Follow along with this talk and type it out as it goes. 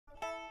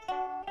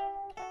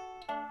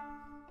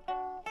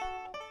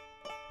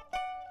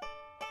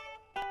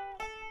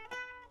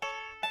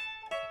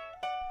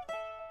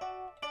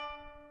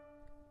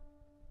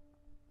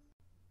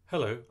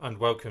Hello and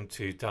welcome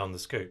to Down the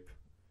Scope.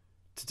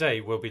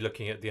 Today we'll be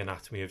looking at the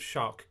anatomy of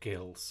shark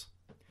gills.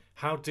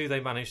 How do they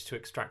manage to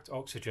extract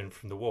oxygen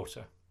from the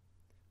water?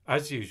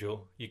 As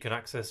usual, you can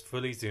access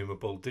fully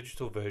zoomable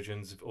digital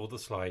versions of all the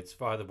slides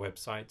via the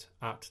website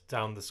at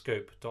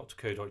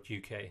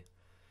downthescope.co.uk.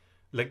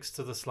 Links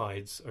to the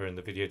slides are in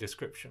the video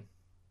description.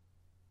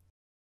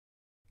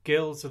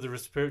 Gills are the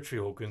respiratory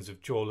organs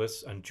of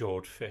jawless and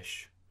jawed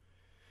fish.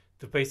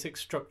 The basic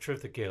structure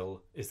of the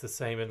gill is the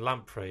same in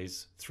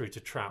lampreys through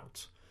to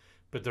trout,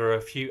 but there are a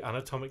few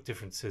anatomic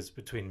differences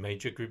between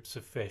major groups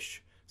of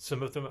fish,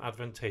 some of them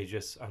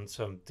advantageous and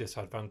some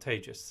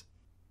disadvantageous.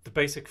 The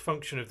basic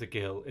function of the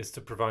gill is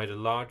to provide a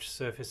large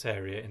surface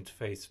area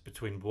interface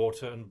between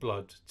water and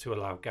blood to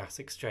allow gas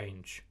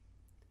exchange.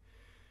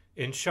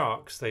 In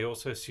sharks, they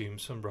also assume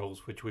some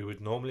roles which we would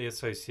normally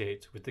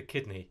associate with the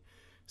kidney,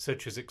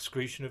 such as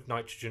excretion of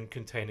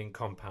nitrogen-containing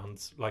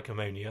compounds like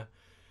ammonia,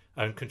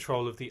 and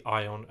control of the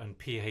ion and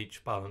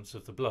pH balance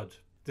of the blood.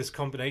 This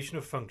combination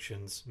of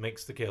functions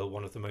makes the gill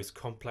one of the most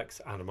complex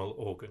animal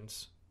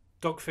organs.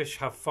 Dogfish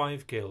have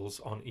 5 gills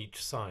on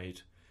each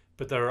side,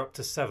 but there are up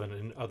to 7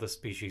 in other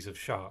species of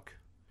shark.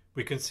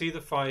 We can see the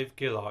 5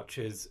 gill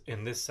arches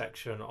in this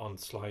section on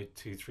slide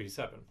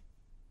 237.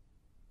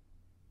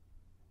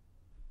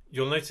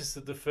 You'll notice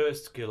that the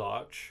first gill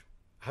arch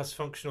has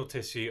functional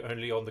tissue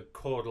only on the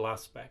caudal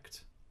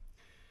aspect.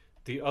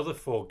 The other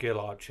 4 gill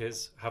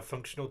arches have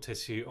functional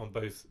tissue on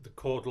both the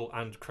caudal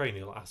and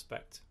cranial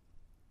aspect.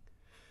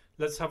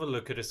 Let's have a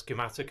look at a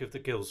schematic of the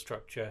gill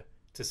structure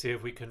to see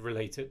if we can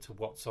relate it to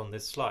what's on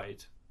this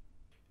slide.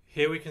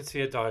 Here we can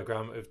see a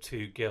diagram of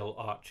 2 gill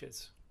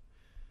arches.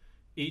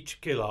 Each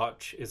gill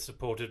arch is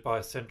supported by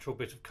a central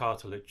bit of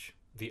cartilage,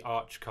 the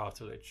arch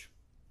cartilage.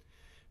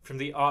 From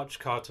the arch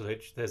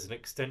cartilage there's an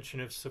extension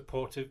of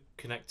supportive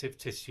connective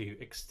tissue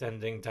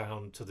extending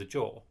down to the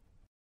jaw.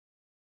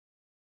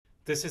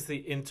 This is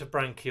the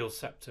interbranchial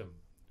septum,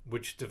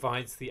 which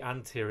divides the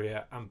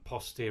anterior and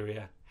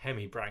posterior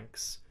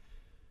hemibranchs,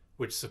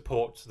 which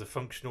support the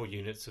functional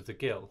units of the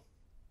gill.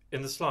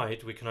 In the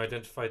slide, we can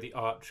identify the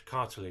arch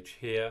cartilage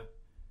here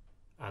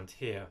and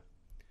here,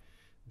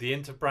 the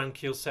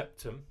interbranchial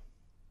septum,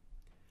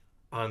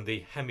 and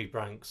the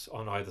hemibranchs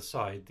on either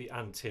side, the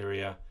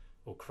anterior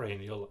or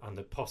cranial and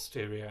the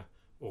posterior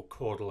or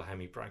caudal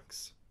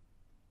hemibranchs.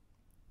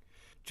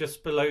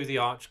 Just below the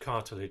arch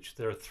cartilage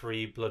there are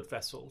 3 blood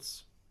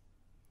vessels,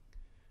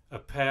 a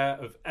pair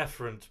of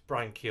efferent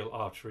branchial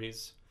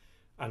arteries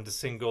and a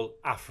single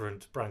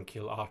afferent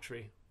branchial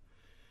artery.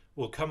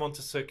 We'll come on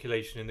to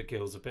circulation in the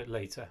gills a bit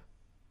later.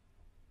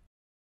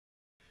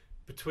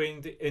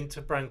 Between the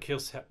interbranchial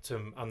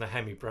septum and the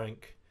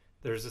hemibranch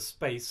there is a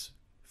space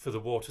for the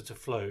water to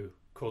flow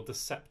called the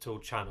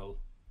septal channel.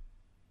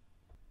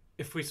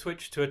 If we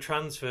switch to a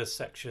transverse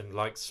section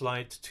like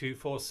slide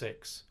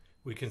 246,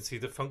 we can see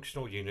the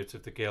functional unit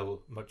of the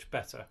gill much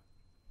better.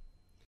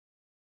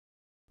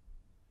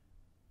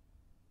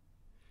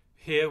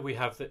 Here we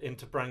have the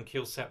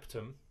interbranchial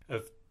septum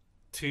of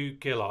 2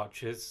 gill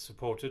arches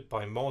supported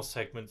by more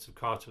segments of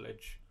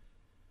cartilage.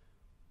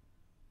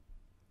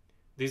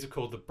 These are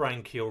called the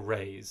branchial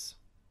rays.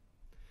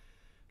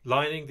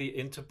 Lining the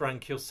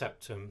interbranchial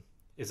septum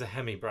is a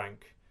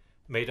hemibranch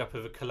made up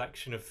of a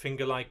collection of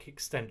finger-like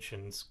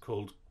extensions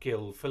called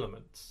gill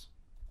filaments.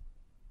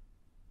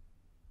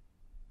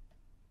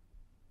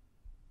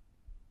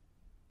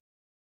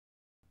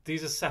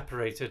 These are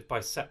separated by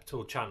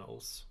septal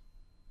channels.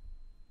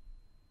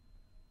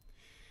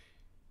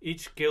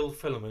 Each gill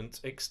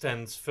filament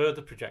extends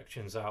further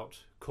projections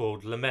out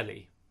called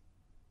lamellae.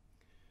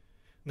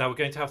 Now we're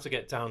going to have to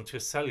get down to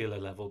a cellular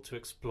level to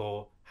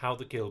explore how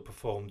the gill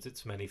performs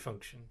its many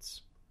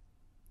functions.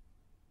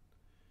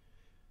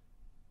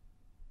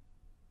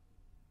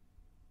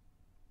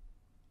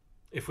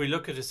 If we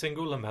look at a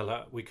single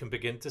lamella, we can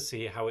begin to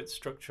see how its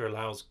structure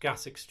allows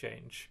gas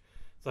exchange,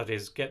 that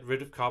is, get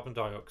rid of carbon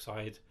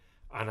dioxide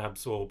and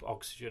absorb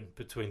oxygen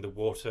between the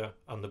water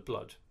and the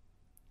blood.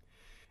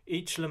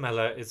 Each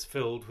lamella is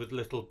filled with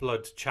little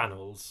blood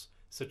channels,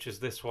 such as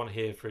this one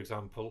here, for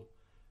example,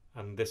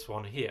 and this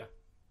one here.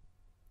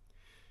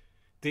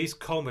 These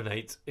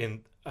culminate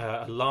in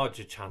a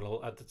larger channel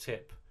at the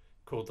tip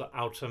called the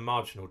outer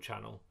marginal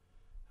channel,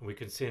 and we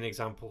can see an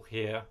example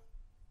here,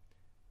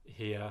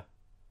 here,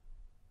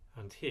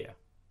 and here.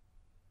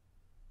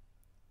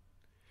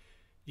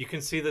 You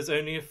can see there's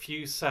only a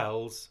few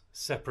cells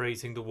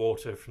separating the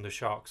water from the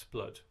shark's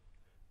blood.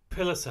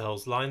 Pillar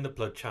cells line the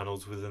blood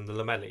channels within the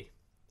lamellae.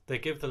 They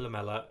give the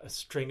lamella a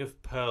string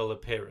of pearl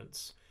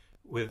appearance,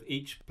 with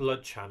each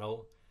blood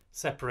channel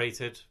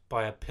separated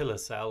by a pillar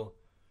cell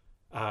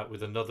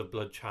with another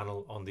blood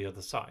channel on the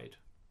other side.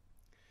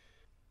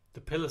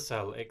 The pillar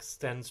cell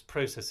extends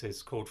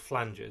processes called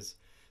flanges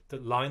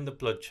that line the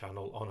blood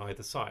channel on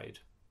either side.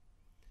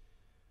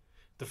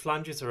 The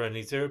flanges are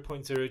only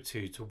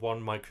 0.02 to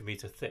 1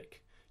 micrometer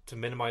thick to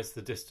minimize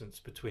the distance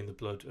between the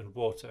blood and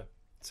water,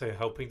 so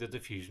helping the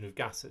diffusion of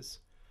gases.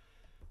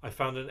 I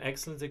found an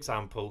excellent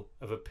example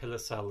of a pillar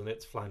cell and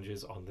its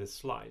flanges on this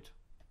slide.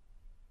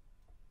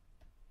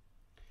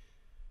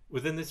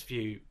 Within this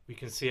view, we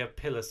can see a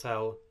pillar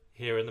cell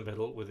here in the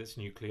middle with its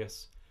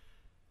nucleus,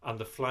 and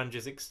the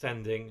flanges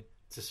extending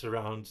to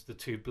surround the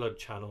two blood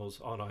channels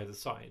on either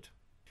side.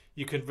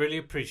 You can really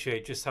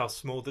appreciate just how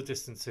small the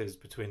distance is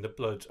between the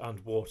blood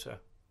and water.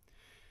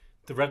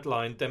 The red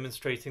line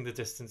demonstrating the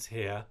distance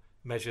here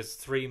measures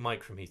 3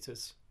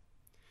 micrometers.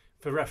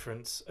 For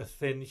reference, a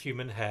thin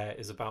human hair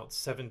is about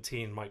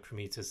 17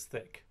 micrometers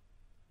thick.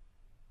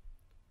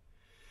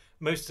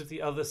 Most of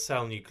the other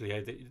cell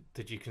nuclei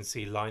that you can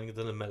see lining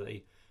the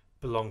lamellae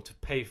belong to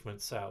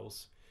pavement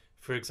cells.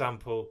 For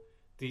example,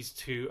 these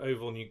 2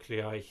 oval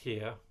nuclei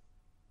here,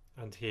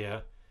 and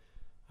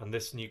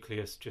this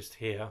nucleus just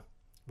here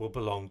will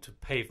belong to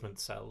pavement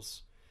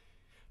cells.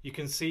 You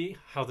can see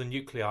how the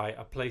nuclei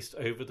are placed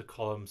over the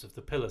columns of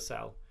the pillar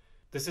cell.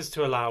 This is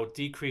to allow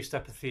decreased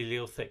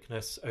epithelial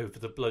thickness over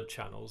the blood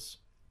channels.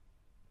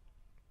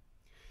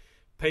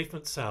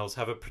 Pavement cells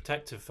have a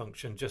protective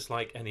function just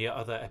like any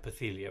other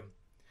epithelium.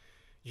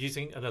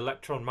 Using an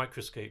electron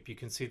microscope, you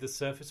can see the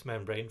surface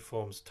membrane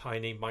forms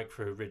tiny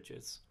micro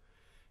ridges.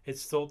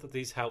 It's thought that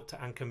these help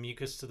to anchor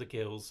mucus to the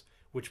gills,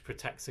 which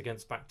protects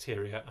against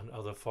bacteria and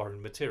other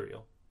foreign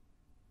material.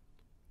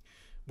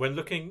 When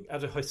looking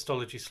at a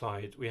histology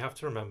slide, we have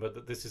to remember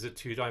that this is a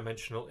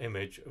 2-dimensional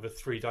image of a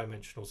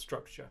 3-dimensional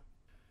structure.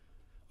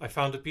 I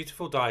found a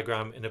beautiful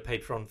diagram in a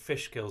paper on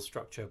fish gill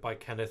structure by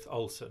Kenneth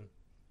Olson.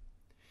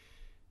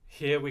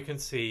 Here we can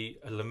see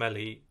a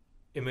lamellae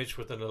imaged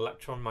with an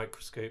electron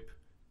microscope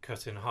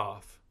cut in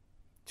half,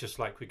 just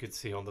like we could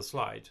see on the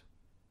slide.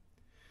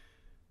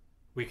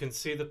 We can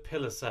see the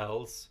pillar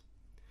cells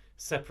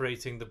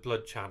separating the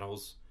blood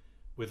channels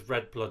with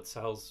red blood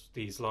cells,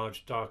 these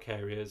large dark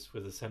areas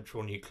with a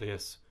central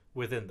nucleus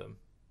within them.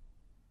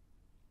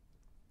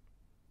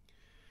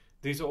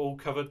 These are all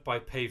covered by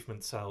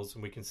pavement cells,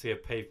 and we can see a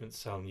pavement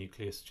cell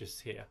nucleus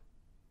just here.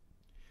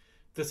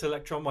 This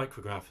electron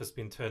micrograph has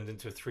been turned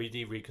into a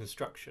 3D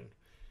reconstruction,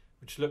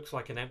 which looks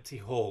like an empty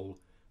hall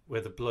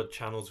where the blood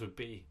channels would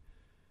be.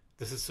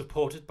 This is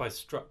supported by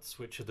struts,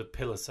 which are the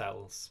pillar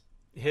cells.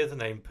 Here the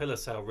name pillar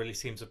cell really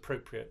seems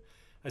appropriate,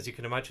 as you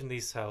can imagine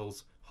these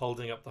cells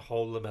holding up the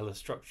whole lamellar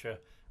structure,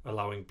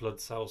 allowing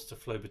blood cells to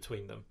flow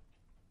between them.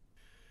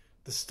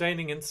 The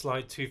staining in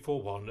slide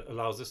 241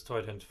 allows us to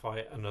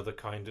identify another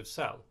kind of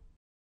cell.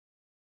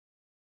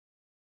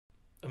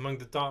 Among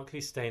the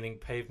darkly staining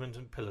pavement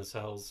and pillar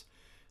cells,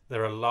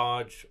 there are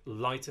large,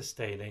 lighter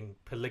staining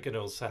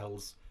polygonal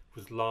cells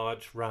with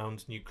large,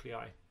 round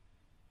nuclei.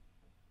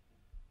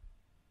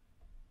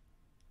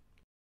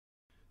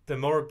 They're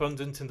more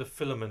abundant in the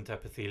filament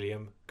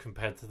epithelium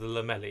compared to the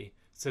lamellae,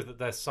 so that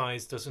their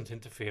size doesn't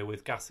interfere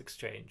with gas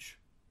exchange.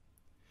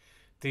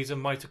 These are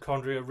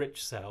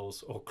mitochondria-rich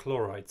cells, or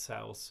chloride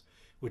cells,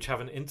 which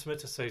have an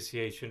intimate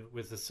association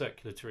with the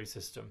circulatory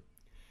system,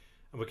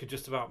 and we can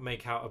just about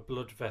make out a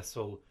blood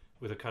vessel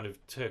with a kind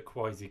of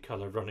turquoisey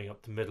colour running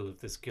up the middle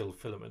of this gill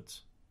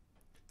filament.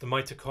 The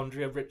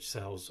mitochondria-rich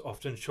cells,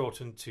 often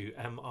shortened to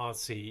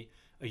MRC,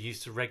 are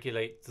used to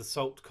regulate the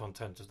salt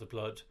content of the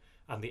blood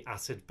and the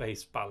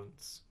acid-base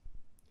balance.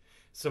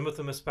 Some of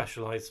them are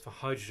specialised for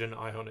hydrogen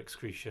ion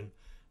excretion,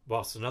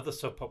 whilst another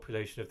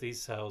subpopulation of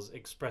these cells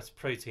express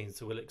proteins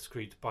that will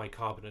excrete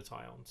bicarbonate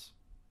ions.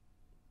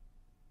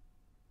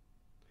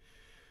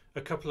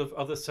 A couple of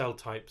other cell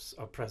types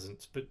are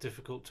present, but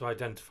difficult to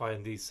identify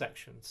in these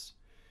sections.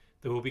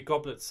 There will be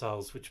goblet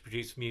cells which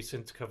produce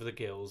mucin to cover the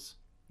gills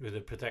with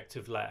a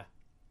protective layer.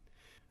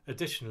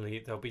 Additionally,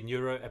 there will be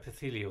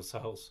neuroepithelial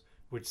cells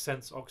which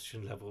sense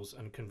oxygen levels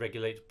and can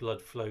regulate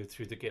blood flow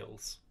through the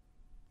gills.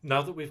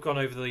 Now that we've gone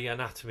over the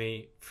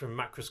anatomy from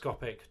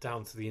macroscopic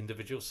down to the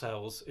individual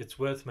cells, it's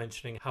worth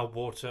mentioning how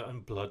water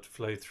and blood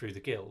flow through the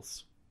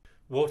gills.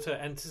 Water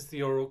enters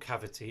the oral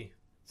cavity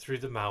through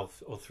the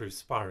mouth or through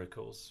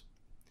spiracles.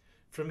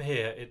 From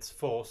here, it's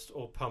forced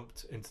or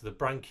pumped into the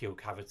branchial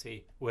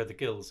cavity where the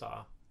gills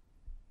are.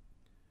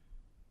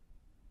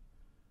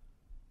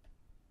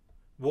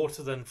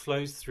 Water then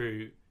flows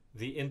through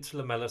the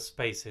interlamellar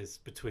spaces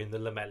between the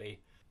lamellae,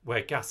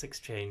 where gas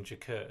exchange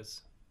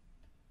occurs.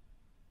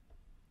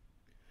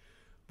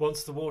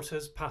 Once the water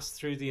has passed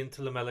through the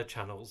interlamellar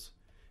channels,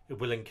 it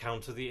will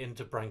encounter the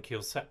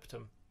interbranchial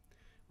septum,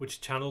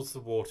 which channels the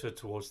water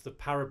towards the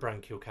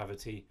parabranchial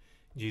cavity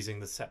using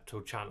the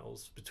septal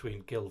channels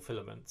between gill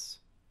filaments.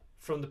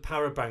 From the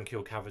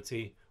parabranchial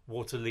cavity,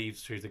 water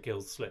leaves through the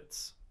gill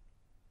slits.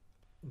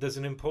 There's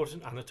an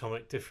important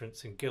anatomic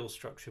difference in gill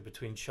structure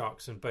between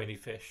sharks and bony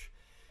fish,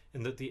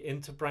 in that the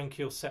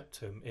interbranchial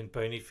septum in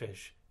bony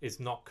fish is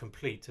not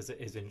complete as it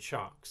is in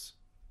sharks.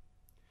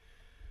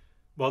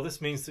 While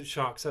this means that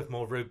sharks have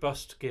more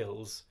robust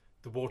gills,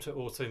 the water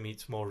also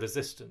meets more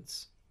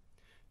resistance.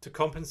 To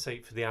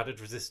compensate for the added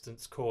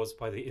resistance caused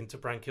by the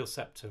interbranchial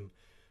septum,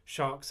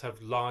 sharks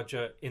have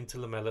larger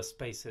interlamellar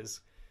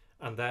spaces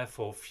and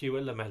therefore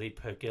fewer lamellae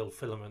per gill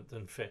filament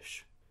than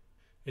fish.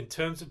 In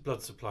terms of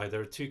blood supply,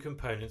 there are 2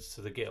 components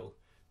to the gill: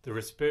 the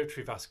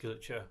respiratory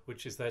vasculature,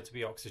 which is there to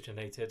be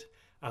oxygenated,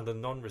 and the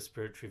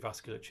non-respiratory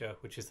vasculature,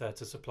 which is there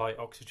to supply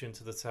oxygen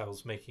to the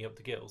cells making up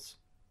the gills.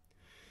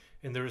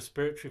 In the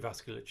respiratory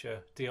vasculature,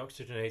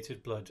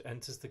 deoxygenated blood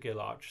enters the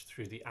gill arch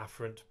through the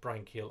afferent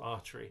branchial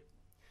artery.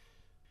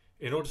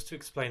 In order to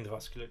explain the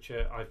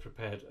vasculature, I've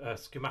prepared a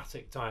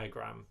schematic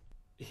diagram.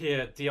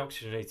 Here,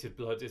 deoxygenated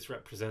blood is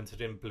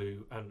represented in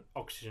blue and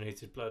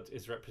oxygenated blood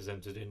is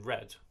represented in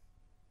red.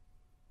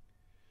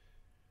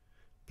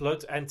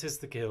 Blood enters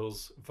the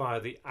gills via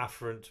the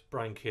afferent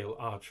branchial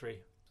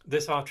artery.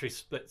 This artery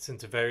splits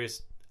into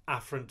various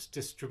afferent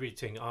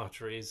distributing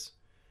arteries,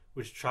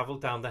 which travel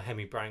down the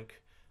hemibranch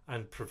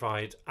and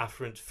provide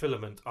afferent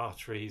filament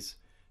arteries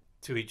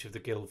to each of the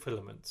gill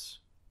filaments.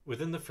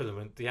 Within the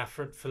filament, the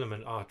afferent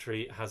filament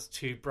artery has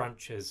two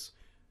branches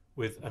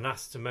with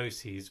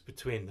anastomoses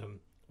between them,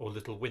 or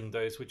little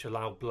windows which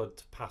allow blood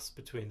to pass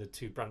between the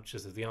two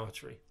branches of the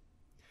artery.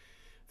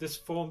 This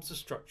forms a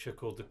structure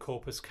called the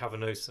corpus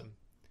cavernosum.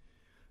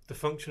 The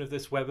function of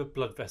this web of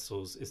blood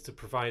vessels is to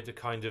provide a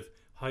kind of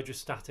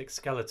hydrostatic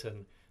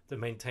skeleton that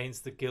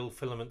maintains the gill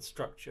filament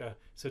structure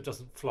so it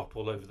doesn't flop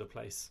all over the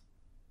place.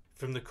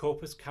 From the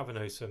corpus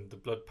cavernosum, the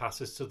blood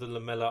passes to the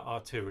lamellar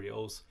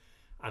arterioles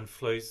and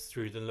flows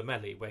through the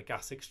lamellae where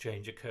gas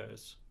exchange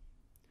occurs.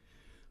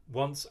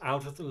 Once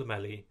out of the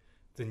lamellae,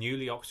 the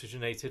newly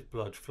oxygenated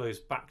blood flows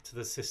back to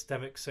the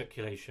systemic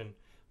circulation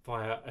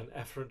via an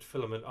efferent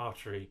filament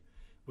artery,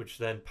 which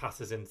then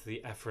passes into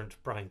the efferent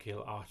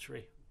branchial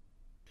artery.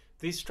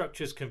 These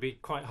structures can be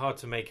quite hard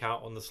to make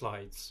out on the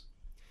slides.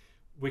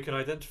 We can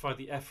identify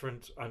the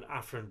efferent and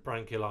afferent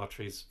branchial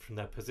arteries from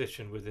their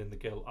position within the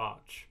gill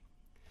arch,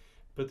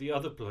 but the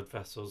other blood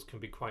vessels can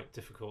be quite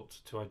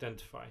difficult to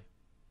identify.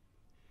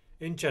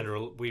 In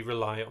general, we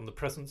rely on the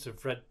presence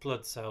of red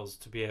blood cells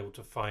to be able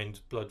to find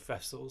blood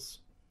vessels.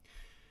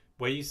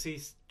 Where you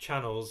see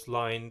channels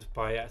lined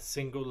by a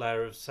single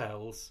layer of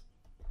cells,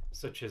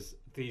 such as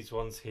these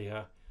ones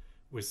here,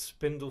 with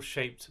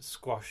spindle-shaped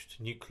squashed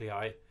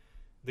nuclei,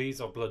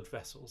 these are blood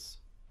vessels.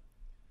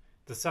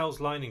 The cells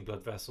lining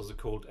blood vessels are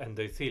called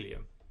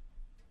endothelium.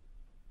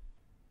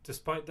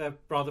 Despite their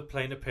rather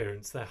plain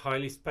appearance, they're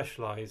highly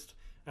specialised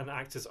and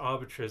act as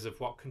arbiters of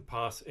what can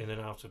pass in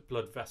and out of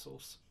blood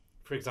vessels.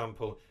 For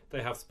example,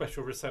 they have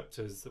special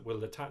receptors that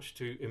will attach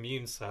to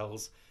immune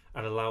cells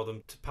and allow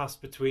them to pass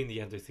between the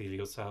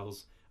endothelial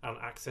cells and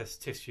access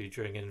tissue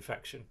during an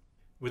infection.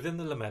 Within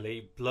the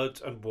lamellae,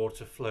 blood and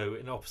water flow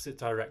in opposite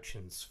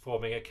directions,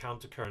 forming a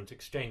countercurrent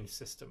exchange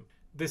system.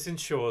 This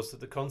ensures that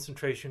the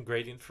concentration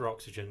gradient for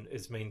oxygen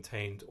is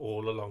maintained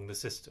all along the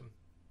system.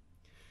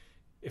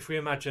 If we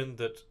imagine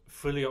that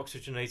fully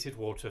oxygenated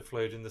water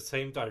flowed in the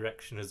same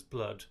direction as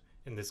blood,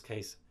 in this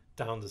case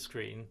down the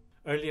screen,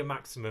 only a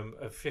maximum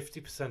of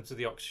 50% of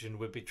the oxygen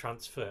would be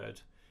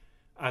transferred,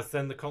 as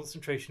then the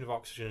concentration of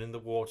oxygen in the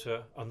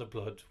water and the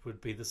blood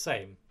would be the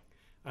same,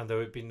 and there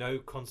would be no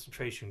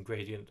concentration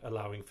gradient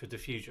allowing for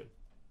diffusion.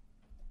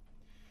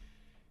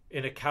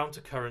 In a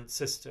countercurrent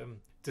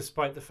system,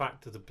 despite the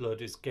fact that the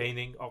blood is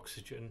gaining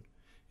oxygen,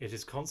 it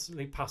is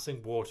constantly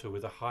passing water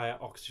with a higher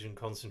oxygen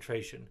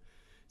concentration,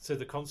 so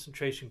the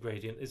concentration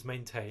gradient is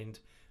maintained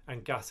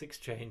and gas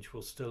exchange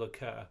will still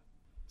occur.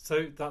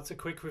 So that's a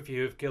quick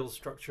review of gill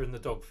structure in the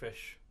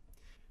dogfish.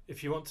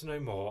 If you want to know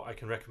more, I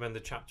can recommend the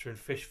chapter in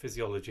Fish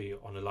Physiology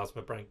on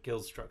elasmobranch gill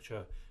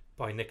structure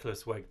by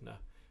Nicholas Wegner,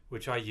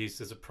 which I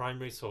used as a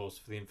primary source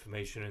for the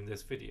information in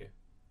this video.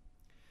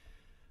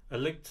 A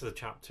link to the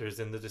chapter is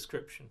in the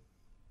description.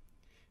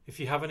 If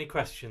you have any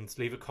questions,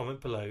 leave a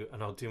comment below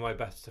and I'll do my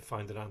best to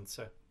find an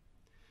answer.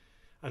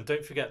 And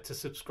don't forget to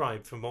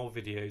subscribe for more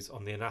videos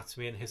on the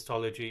anatomy and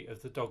histology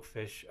of the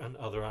dogfish and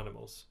other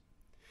animals.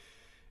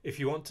 If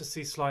you want to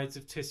see slides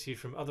of tissue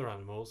from other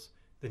animals,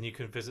 then you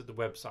can visit the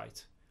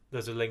website.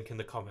 There's a link in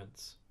the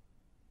comments.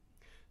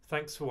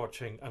 Thanks for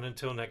watching, and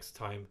until next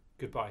time,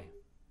 goodbye.